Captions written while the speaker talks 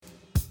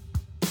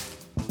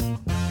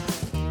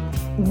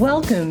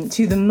Welcome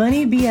to the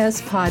Money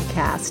BS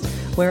podcast,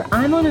 where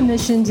I'm on a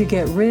mission to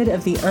get rid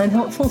of the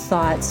unhelpful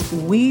thoughts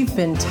we've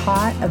been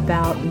taught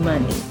about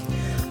money.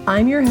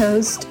 I'm your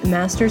host,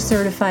 Master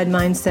Certified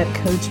Mindset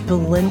Coach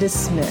Belinda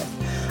Smith.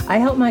 I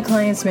help my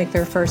clients make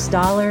their first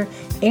dollar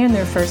and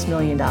their first $1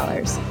 million.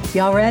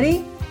 Y'all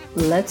ready?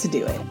 Let's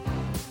do it.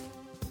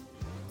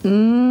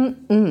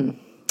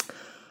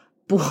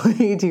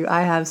 Boy, do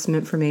I have some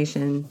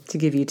information to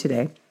give you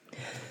today.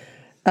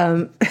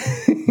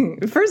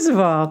 First of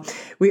all,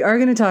 we are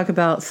going to talk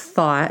about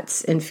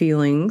thoughts and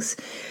feelings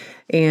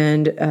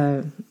and,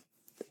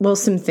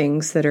 some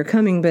things that are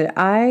coming. But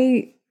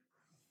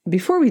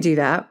before we do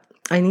that,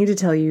 I need to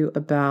tell you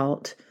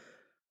about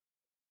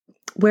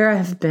where I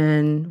have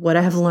been, what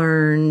I have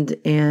learned,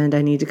 and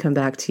I need to come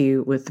back to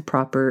you with the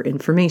proper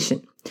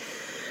information.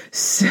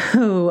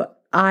 So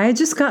I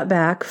just got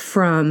back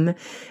from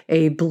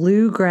a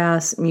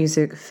bluegrass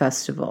music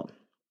festival.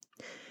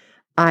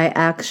 I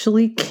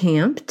actually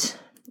glamped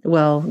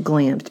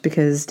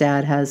because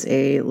Dad has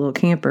a little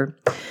camper,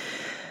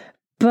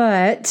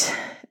 but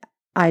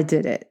I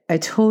did it. I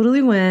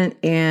totally went,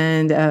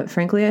 and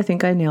frankly, I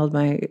think I nailed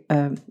my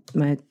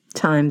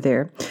time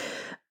there.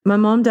 My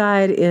mom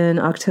died in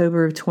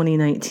October of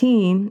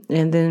 2019,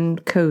 and then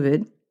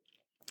COVID.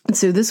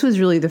 So this was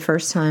really the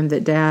first time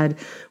that Dad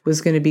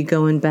was going to be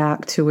going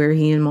back to where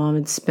he and Mom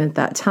had spent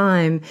that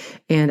time,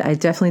 and I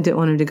definitely didn't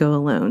want him to go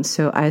alone.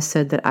 So I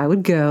said that I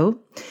would go.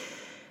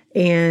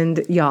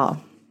 And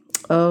y'all,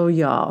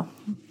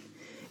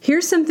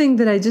 here's something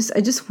that I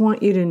just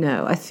want you to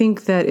know. I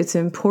think that it's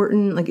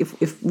important, like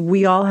if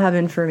we all have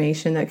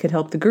information that could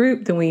help the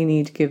group, then we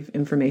need to give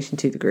information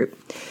to the group.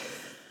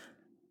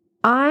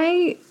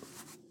 I'm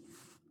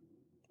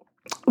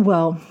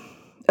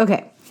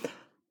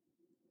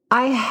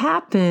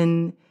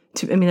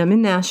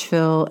in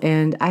Nashville,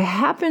 and I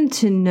happen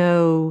to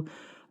know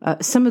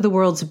some of the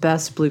world's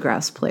best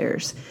bluegrass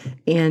players.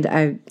 And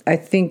I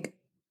think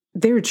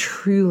they're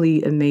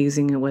truly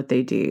amazing at what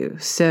they do.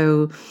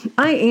 So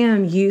I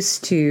am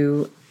used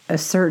to a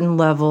certain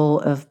level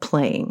of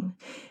playing.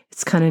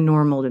 It's kind of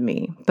normal to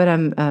me. But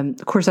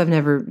of course, I've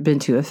never been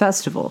to a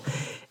festival.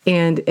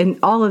 And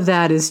all of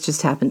that is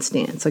just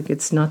happenstance. Like,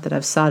 it's not that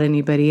I've sought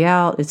anybody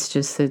out. It's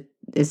just that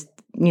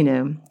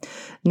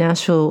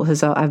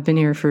Nashville I've been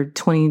here for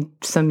 20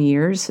 some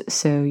years.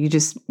 So you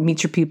just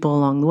meet your people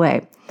along the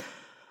way.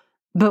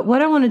 But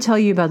what I want to tell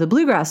you about the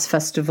Bluegrass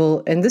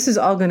Festival, and this is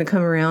all going to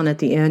come around at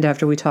the end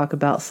after we talk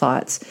about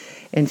thoughts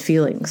and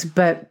feelings.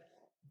 But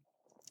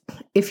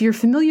if you're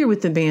familiar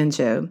with the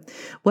banjo,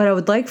 what I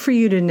would like for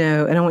you to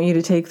know, and I want you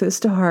to take this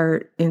to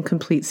heart in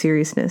complete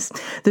seriousness,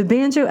 the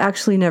banjo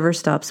actually never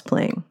stops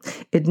playing.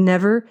 It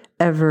never,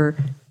 ever,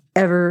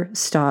 ever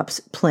stops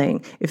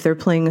playing. If they're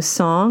playing a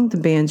song, the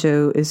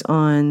banjo is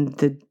on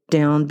the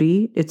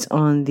downbeat, it's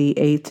on the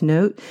 8th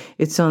note,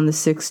 it's on the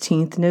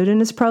 16th note,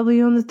 and it's probably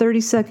on the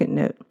 32nd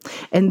note.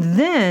 And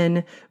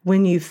then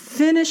when you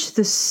finish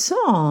the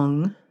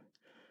song,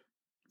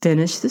 then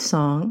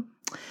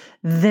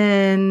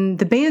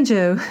the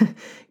banjo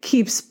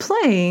keeps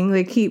playing,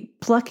 they keep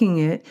plucking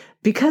it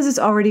because it's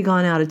already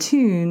gone out of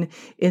tune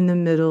in the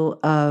middle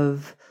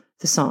of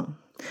the song.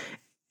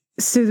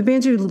 So the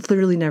banjo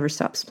literally never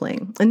stops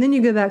playing. And then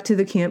you go back to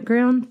the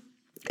campground,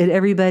 and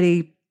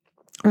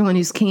everyone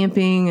who's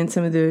camping and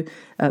some of the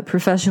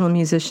professional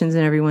musicians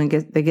and everyone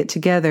get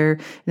together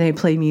and they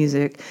play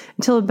music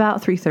until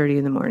about 3:30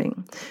 in the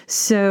morning.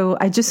 So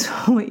I just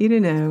want you to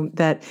know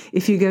that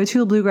if you go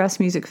to a bluegrass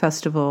music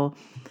festival,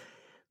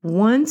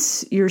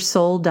 once your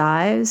soul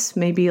dies,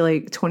 maybe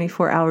like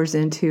 24 hours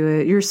into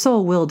it, your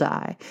soul will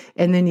die,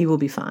 and then you will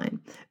be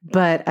fine.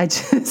 But I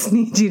just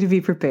need you to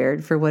be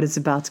prepared for what is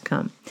about to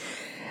come.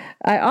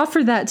 I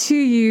offer that to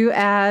you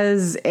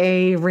as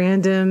a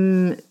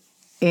random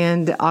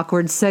and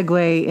awkward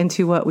segue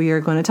into what we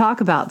are going to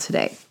talk about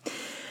today.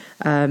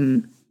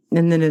 And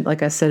then,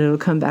 like I said, it'll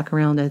come back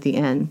around at the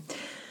end.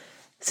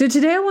 So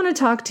today I want to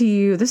talk to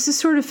you. This is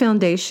sort of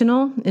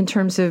foundational in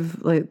terms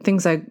of like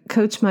things I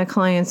coach my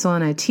clients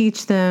on. I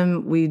teach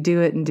them. We do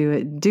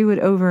it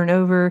over and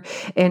over.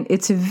 And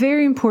it's a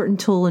very important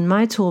tool in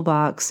my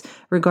toolbox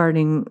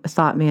regarding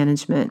thought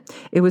management.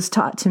 It was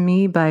taught to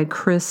me by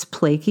Chris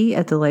Plakey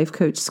at the Life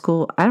Coach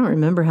School. I don't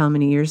remember how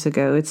many years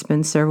ago. It's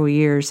been several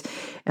years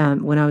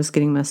when I was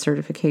getting my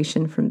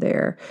certification from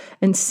there.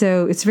 And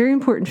so it's very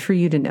important for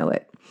you to know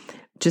it.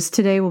 Just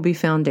today will be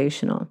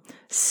foundational.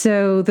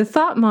 So the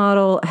thought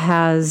model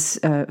has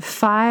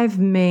 5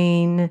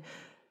 main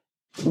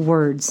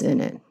words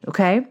in it,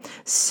 okay?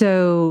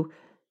 So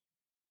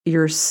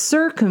your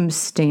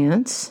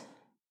circumstance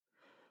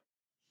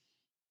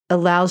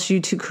allows you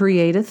to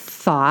create a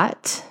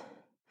thought.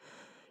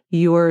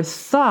 Your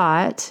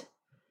thought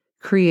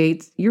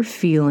creates your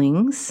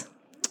feelings.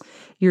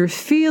 Your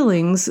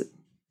feelings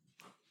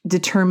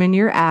determine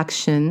your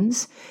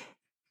actions,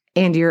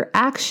 and your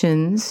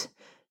actions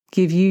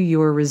give you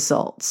your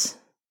results.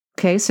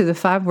 Okay, so the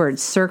 5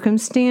 words: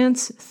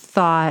 circumstance,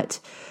 thought,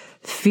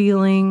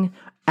 feeling,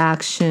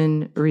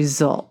 action,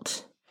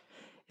 result.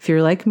 If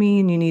you're like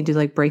me and you need to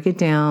like break it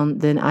down,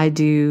 then I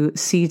do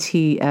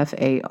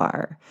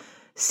CTFAR.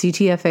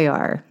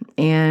 CTFAR.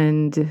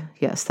 And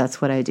yes, that's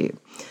what I do.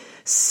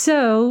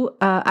 So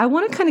I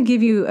want to kind of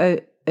give you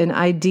an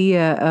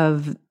idea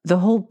of the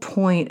whole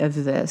point of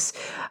this.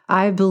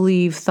 I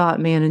believe thought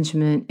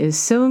management is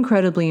so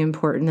incredibly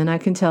important. And I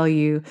can tell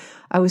you,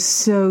 I was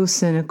so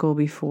cynical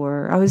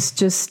before. I was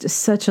just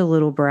such a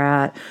little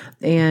brat.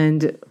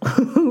 And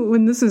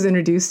when this was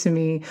introduced to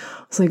me,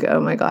 I was like,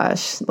 oh my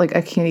gosh, like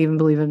I can't even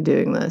believe I'm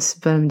doing this,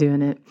 but I'm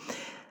doing it.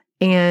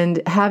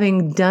 And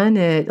having done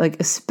it, like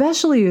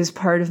especially as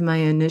part of my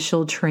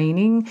initial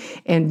training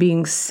and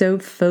being so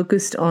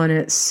focused on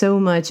it so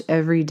much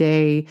every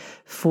day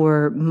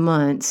for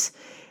months,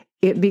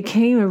 it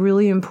became a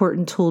really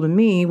important tool to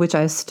me, which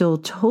I still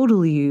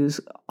totally use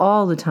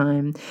all the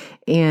time.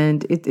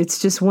 And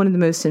it's just one of the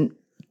most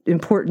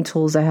important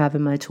tools I have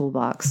in my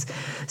toolbox.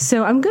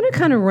 So I'm going to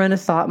kind of run a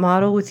thought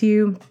model with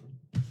you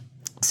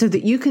so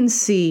that you can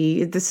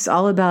see this is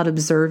all about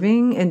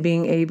observing and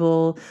being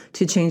able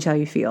to change how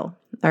you feel.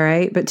 All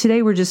right. But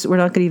today we're not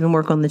going to even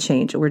work on the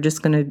change. We're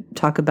just going to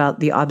talk about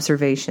the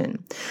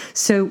observation.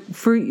 So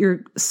for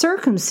your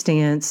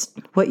circumstance,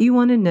 what you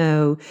want to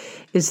know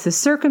is the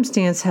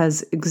circumstance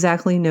has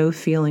exactly no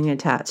feeling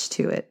attached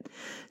to it.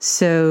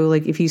 So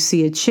like if you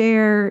see a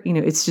chair,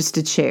 it's just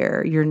a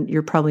chair.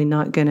 You're probably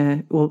not going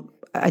to, well,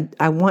 I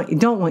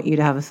don't want you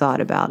to have a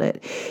thought about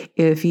it.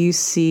 If you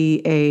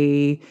see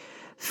a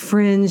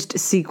fringed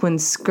sequin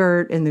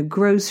skirt in the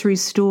grocery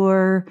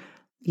store,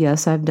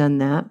 yes, I've done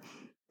that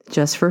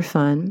just for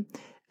fun.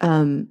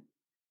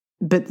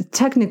 But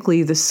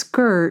technically the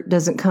skirt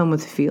doesn't come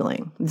with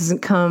feeling. It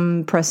doesn't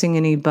come pressing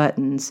any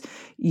buttons.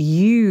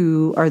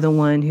 You are the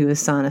one who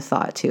assign a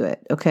thought to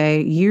it.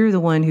 Okay. You're the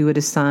one who would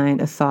assign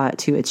a thought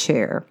to a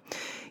chair,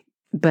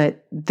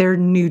 but they're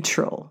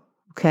neutral.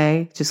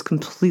 Okay. Just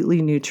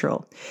completely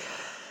neutral.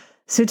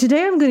 So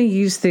today I'm going to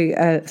use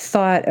the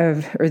thought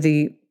of, or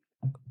the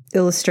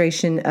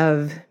illustration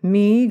of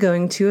me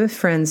going to a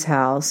friend's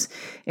house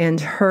and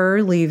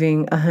her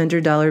leaving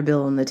 $100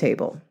 bill on the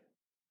table.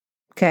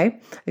 Okay.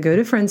 I go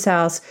to a friend's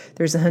house.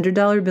 There's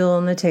 $100 bill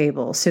on the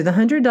table. So the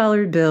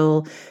 $100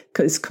 bill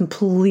is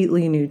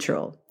completely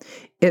neutral.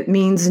 It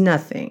means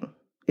nothing.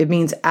 It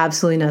means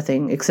absolutely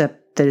nothing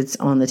except that it's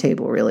on the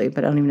table, really.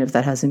 But I don't even know if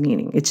that has a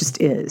meaning. It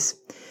just is.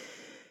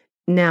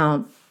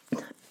 Now,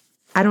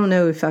 I don't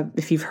know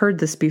if you've heard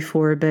this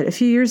before, but a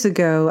few years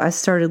ago, I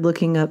started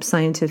looking up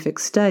scientific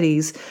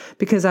studies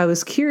because I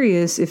was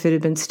curious if it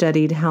had been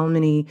studied how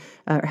many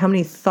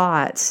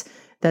thoughts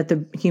that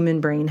the human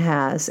brain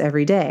has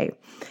every day.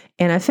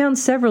 And I found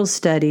several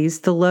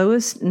studies. The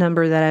lowest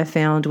number that I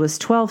found was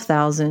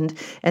 12,000,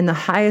 and the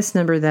highest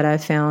number that I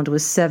found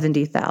was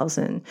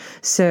 70,000.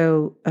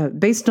 So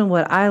based on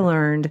what I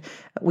learned,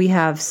 we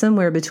have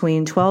somewhere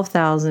between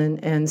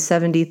 12,000 and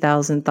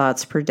 70,000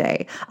 thoughts per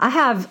day. I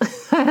have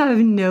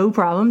no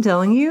problem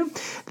telling you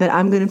that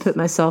I'm going to put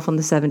myself on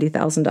the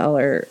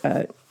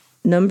 $70,000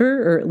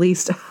 number, or at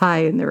least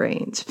high in the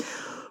range.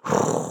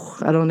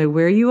 I don't know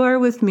where you are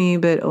with me,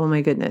 but oh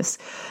my goodness.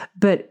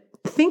 But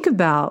think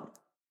about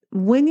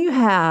when you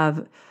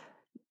have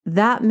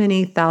that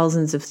many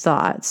thousands of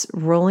thoughts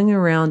rolling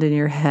around in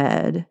your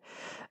head,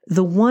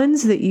 the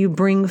ones that you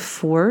bring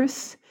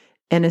forth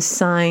and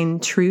assign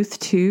truth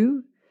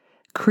to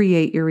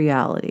create your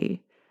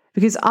reality.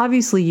 Because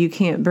obviously you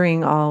can't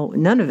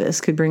none of us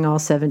could bring all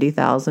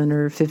 70,000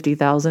 or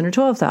 50,000 or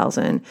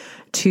 12,000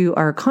 to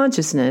our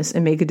consciousness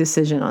and make a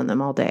decision on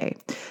them all day.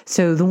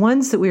 So the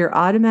ones that we are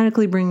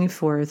automatically bringing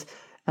forth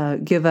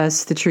give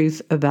us the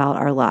truth about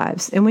our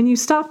lives. And when you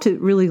stop to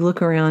really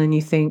look around and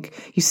you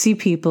see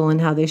people and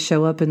how they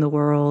show up in the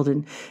world,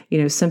 and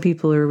some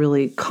people are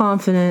really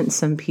confident,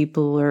 some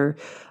people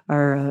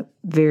are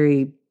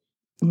very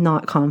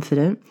not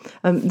confident.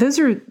 Those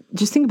are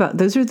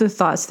the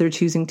thoughts they're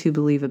choosing to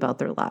believe about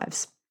their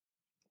lives.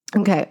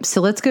 Okay, so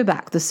let's go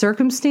back. The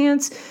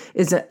circumstance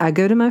is that I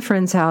go to my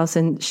friend's house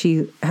and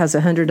she has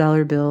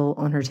 $100 bill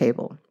on her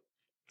table.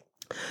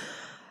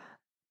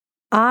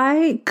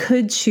 I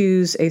could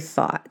choose a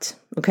thought.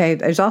 Okay,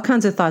 there's all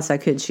kinds of thoughts I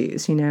could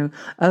choose.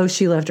 Oh,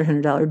 she left her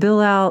 $100 bill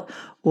out,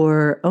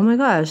 or oh my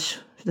gosh,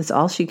 that's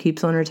all she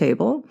keeps on her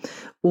table,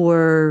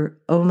 or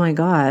oh my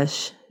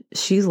gosh,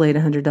 she's laid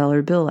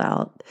 $100 bill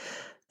out.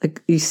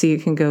 Like, you see,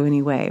 it can go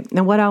any way.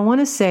 Now, what I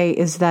want to say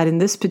is that in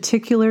this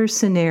particular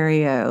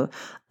scenario,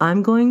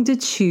 I'm going to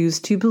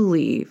choose to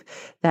believe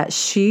that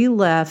she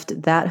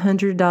left that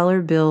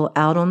 $100 bill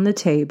out on the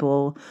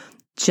table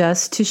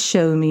just to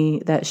show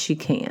me that she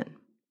can.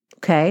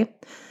 Okay?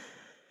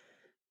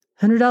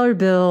 $100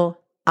 bill,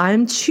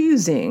 I'm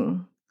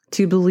choosing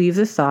to believe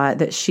the thought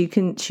that she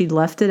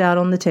left it out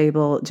on the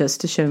table just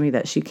to show me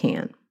that she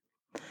can.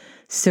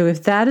 So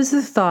if that is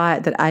the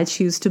thought that I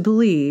choose to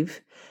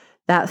believe,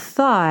 that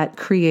thought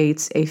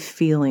creates a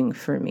feeling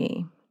for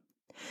me.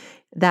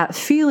 That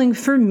feeling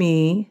for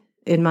me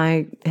in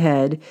my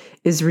head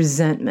is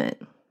resentment.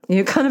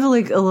 Kind of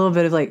like a little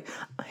bit of like,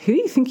 who do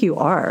you think you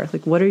are?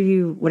 Like, what are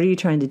you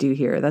trying to do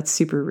here? That's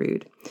super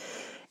rude.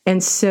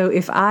 And so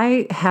if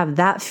I have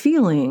that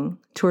feeling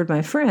toward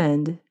my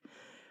friend,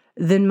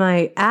 then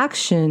my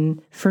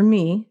action for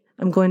me,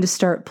 I'm going to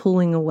start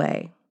pulling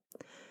away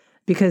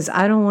because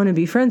I don't want to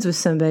be friends with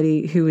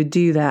somebody who would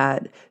do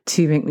that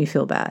to make me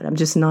feel bad. I'm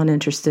just not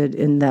interested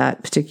in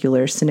that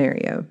particular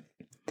scenario.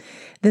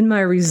 Then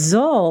my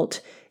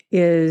result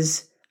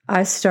is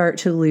I start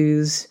to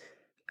lose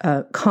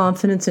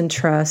confidence and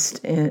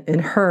trust in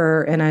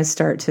her, and I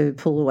start to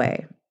pull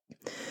away.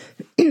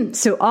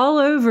 So all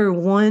over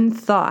one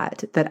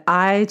thought that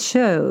I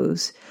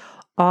chose,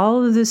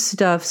 all of this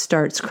stuff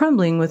starts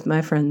crumbling with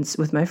my friends,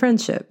 with my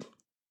friendship.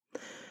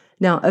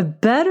 Now, a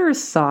better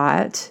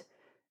thought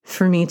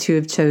for me to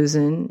have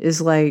chosen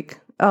is like,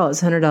 oh,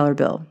 it's $100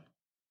 bill.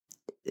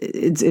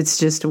 It's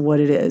just what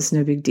it is,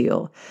 no big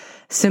deal.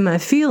 So my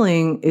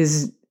feeling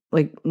is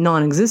like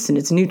non-existent.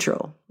 It's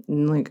neutral.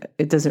 And like,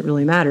 it doesn't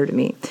really matter to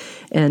me.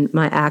 And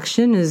my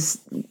action is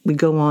we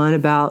go on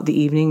about the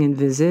evening and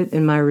visit,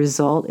 and my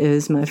result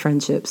is my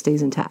friendship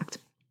stays intact.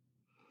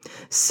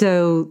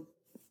 So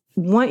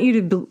want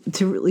you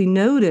to really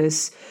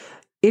notice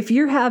if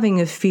you're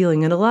having a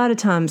feeling, and a lot of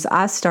times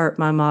I start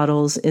my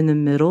models in the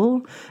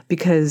middle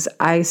because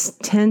I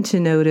tend to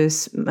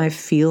notice my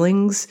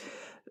feelings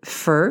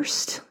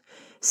first.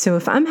 So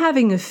if I'm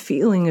having a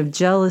feeling of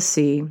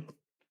jealousy,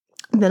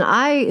 then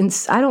I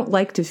don't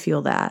like to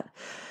feel that.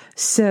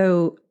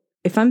 So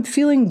if I'm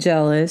feeling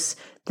jealous,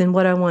 then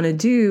what I want to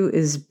do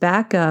is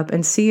back up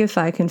and see if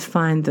I can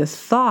find the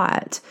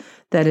thought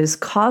that is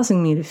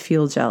causing me to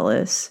feel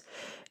jealous.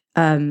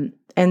 And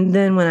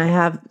then when I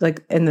have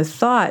and the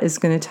thought is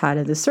going to tie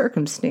to the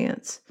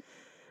circumstance.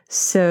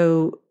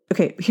 So,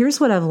 okay, here's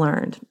what I've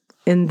learned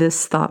in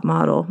this thought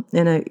model.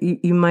 And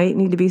you might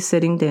need to be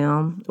sitting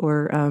down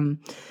or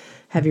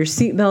have your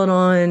seatbelt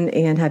on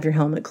and have your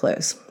helmet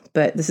close.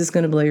 But this is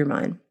going to blow your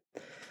mind.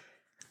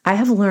 I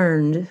have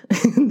learned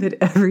that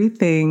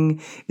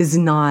everything is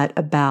not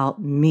about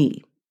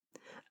me.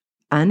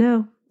 I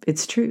know,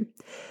 it's true.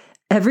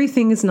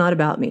 Everything is not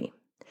about me.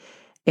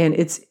 And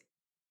it's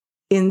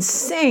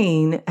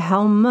insane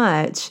how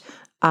much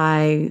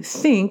I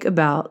think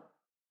about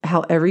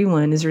how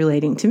everyone is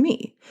relating to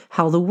me,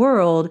 how the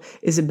world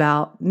is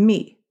about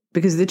me.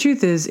 Because the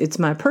truth is, it's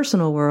my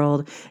personal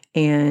world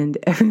and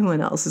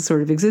everyone else is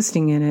sort of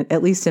existing in it,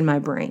 at least in my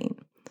brain.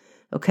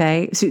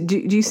 Okay? So do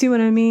you see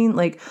what I mean?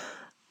 Like,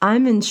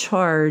 I'm in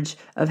charge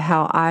of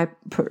how I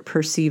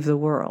perceive the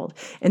world.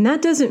 And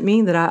that doesn't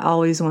mean that I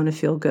always want to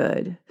feel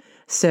good.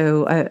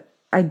 So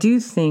I do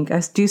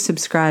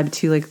subscribe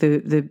to like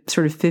the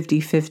sort of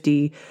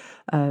 50-50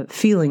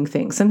 feeling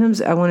thing.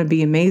 Sometimes I want to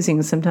be amazing,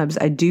 and sometimes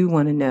I do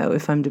want to know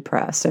if I'm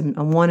depressed. I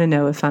want to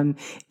know if I'm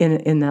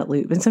in that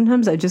loop. And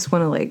sometimes I just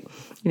want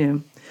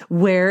to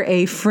wear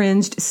a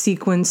fringed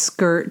sequin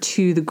skirt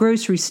to the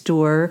grocery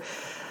store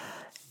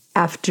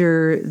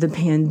after the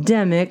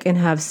pandemic and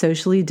have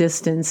socially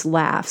distanced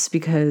laughs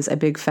because I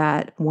big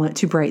fat want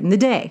to brighten the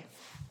day.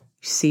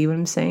 You see what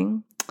I'm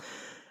saying?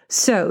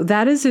 So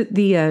that is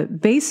the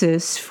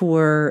basis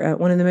for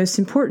one of the most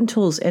important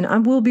tools. And I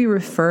will be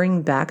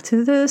referring back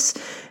to this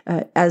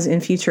as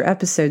in future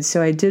episodes.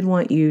 So I did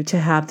want you to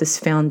have this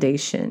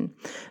foundation.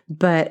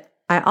 But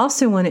I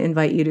also want to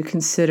invite you to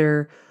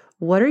consider,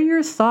 what are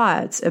your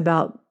thoughts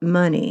about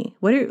money?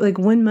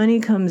 When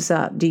money comes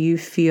up, do you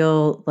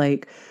feel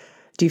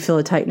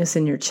a tightness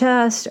in your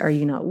chest? Are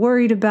you not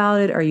worried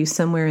about it? Are you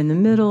somewhere in the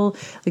middle?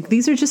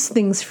 These are just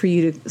things for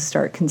you to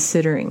start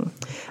considering.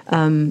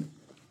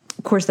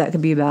 Of course, that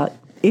could be about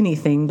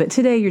anything, but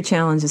today your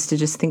challenge is to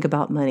just think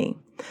about money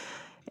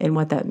and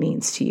what that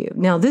means to you.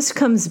 Now, this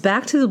comes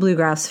back to the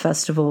Bluegrass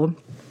Festival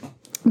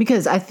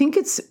because I think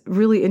it's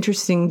really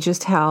interesting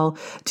just how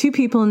two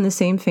people in the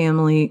same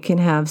family can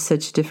have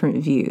such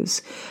different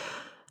views.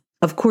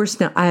 Of course,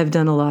 now I have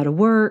done a lot of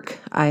work.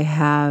 I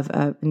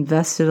have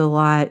invested a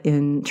lot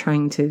in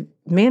trying to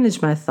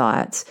manage my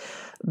thoughts,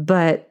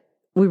 but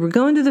we were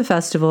going to the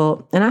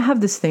festival, and I have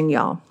this thing,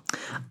 y'all.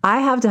 I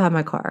have to have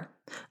my car.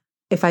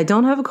 If I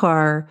don't have a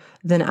car,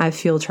 then I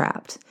feel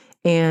trapped.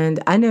 And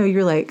I know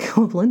you're like,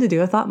 well, Belinda,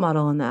 do a thought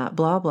model on that,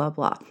 blah, blah,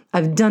 blah.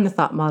 I've done a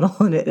thought model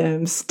on it, and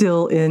I'm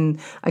still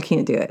I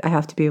can't do it. I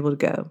have to be able to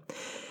go.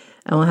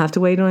 I don't have to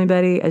wait on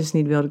anybody. I just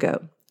need to be able to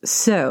go.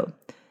 So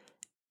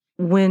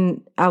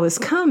when I was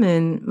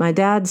coming, my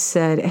dad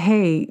said,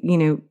 hey,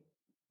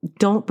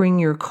 don't bring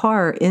your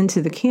car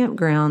into the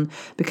campground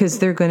because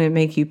they're going to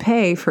make you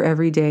pay for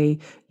every day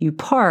you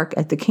park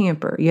at the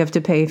camper. You have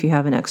to pay if you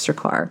have an extra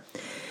car.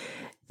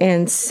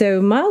 And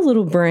so my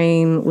little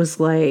brain was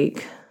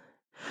like,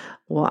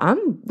 well,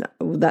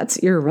 that's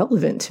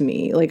irrelevant to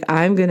me.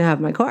 I'm going to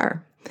have my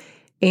car.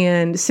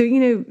 And so,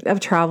 I've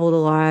traveled a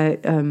lot,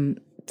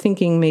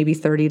 thinking maybe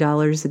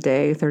 $30 a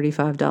day,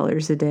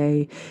 $35 a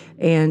day.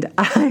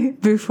 And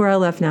before I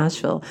left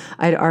Nashville,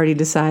 I'd already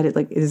decided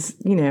it's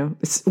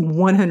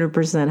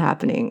 100%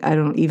 happening. I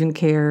don't even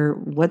care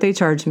what they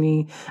charge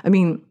me. I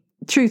mean,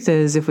 truth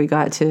is, if we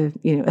got to,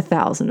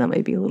 1,000, that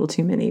might be a little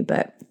too many,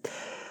 but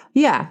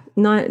Yeah,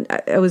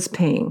 I was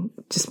paying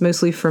just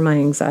mostly for my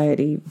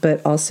anxiety,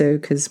 but also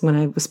because when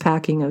I was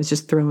packing, I was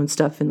just throwing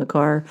stuff in the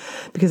car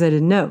because I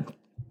didn't know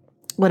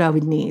what I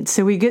would need.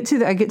 So I get to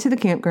the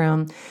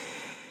campground,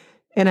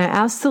 and I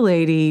asked the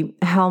lady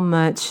how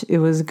much it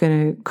was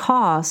going to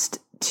cost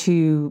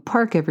to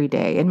park every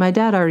day. And my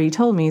dad already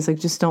told me, he's like,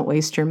 just don't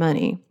waste your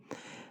money.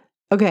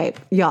 Okay,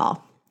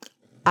 y'all.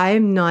 I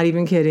am not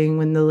even kidding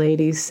when the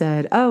lady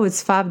said, oh,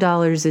 it's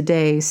 $5 a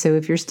day. So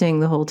if you're staying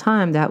the whole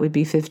time, that would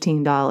be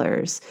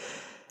 $15.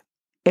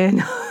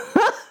 And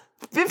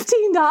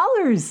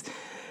 $15.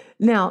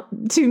 Now,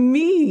 to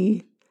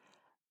me,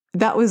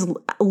 that was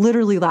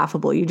literally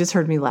laughable. You just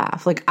heard me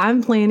laugh. Like,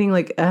 I'm planning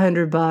like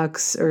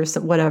 $100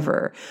 or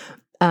whatever.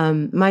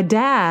 My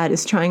dad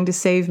is trying to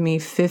save me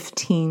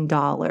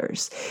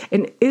 $15.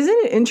 And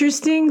isn't it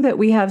interesting that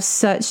we have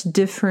such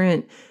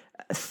different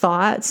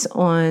thoughts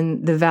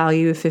on the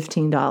value of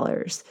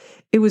 $15?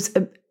 It was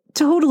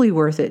totally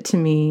worth it to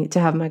me to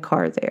have my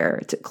car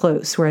there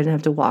close where I didn't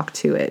have to walk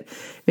to it.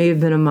 May have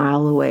been a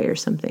mile away or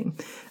something.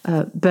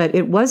 But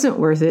it wasn't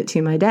worth it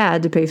to my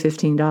dad to pay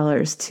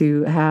 $15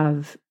 to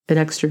have an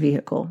extra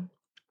vehicle.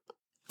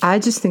 I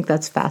just think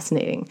that's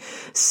fascinating.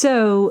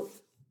 So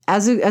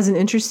as an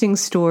interesting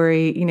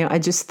story, I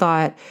just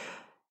thought,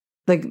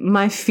 like,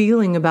 my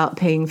feeling about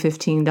paying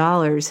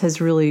 $15 has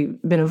really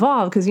been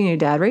evolved because,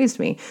 Dad raised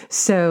me.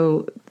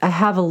 So I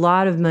have a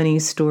lot of money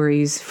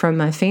stories from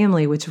my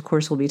family, which of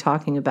course we'll be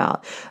talking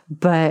about.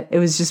 But it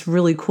was just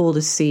really cool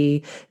to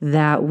see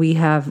that we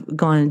have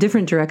gone in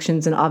different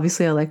directions. And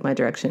obviously I like my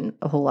direction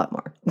a whole lot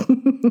more.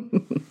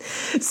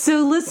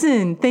 So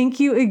listen, thank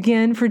you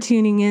again for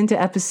tuning in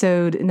to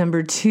episode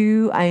number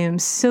 2. I am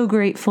so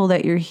grateful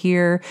that you're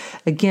here.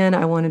 Again,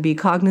 I want to be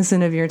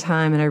cognizant of your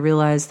time, and I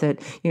realize that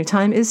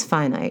time is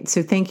finite.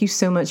 So thank you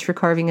so much for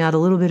carving out a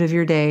little bit of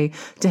your day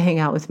to hang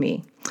out with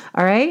me.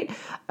 All right.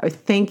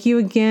 Thank you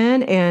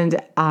again, and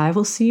I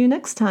will see you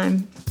next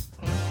time.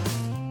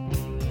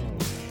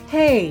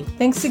 Hey,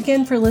 thanks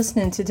again for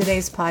listening to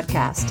today's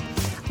podcast.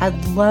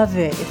 I'd love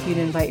it if you'd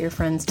invite your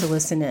friends to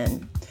listen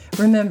in.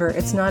 Remember,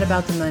 it's not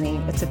about the money,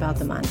 it's about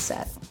the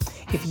mindset.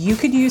 If you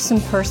could use some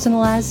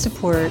personalized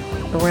support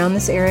around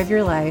this area of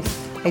your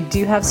life, I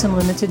do have some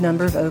limited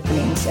number of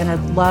openings, and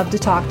I'd love to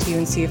talk to you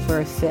and see if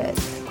we're a fit.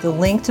 The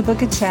link to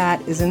book a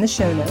chat is in the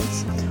show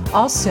notes.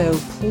 Also,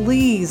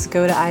 please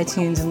go to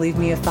iTunes and leave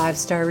me a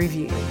 5-star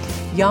review.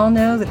 Y'all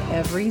know that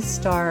every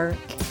star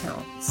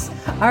counts.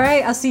 All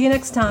right, I'll see you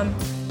next time.